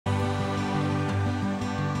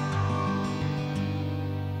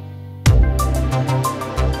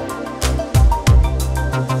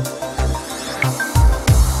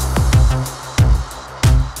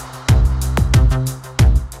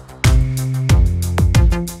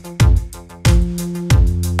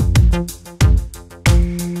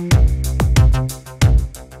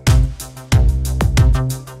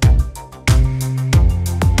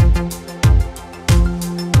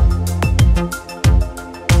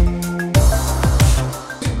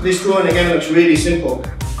This drawing again looks really simple,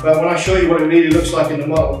 but when I show you what it really looks like in the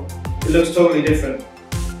model, it looks totally different.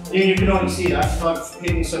 You can only see that by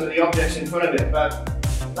hitting some of the objects in front of it, but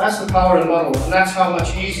that's the power of the model, and that's how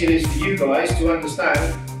much easier it is for you guys to understand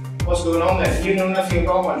what's going on there. You know nothing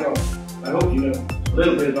about my job. I hope you know a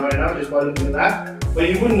little bit about it now just by looking at that, but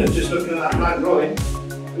you wouldn't have just looking at that blank drawing.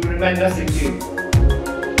 It would have meant nothing to you.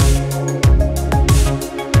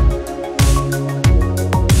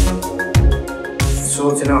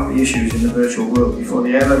 Sorting out the issues in the virtual world before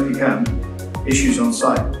they ever become issues on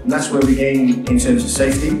site. And that's where we gain in terms of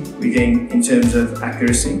safety, we gain in terms of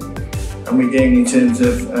accuracy, and we gain in terms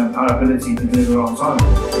of our ability to deliver on time.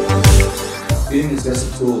 BIM is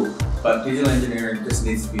just a tool, but digital engineering just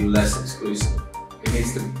needs to be less exclusive. It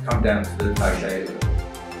needs to come down to the tight data.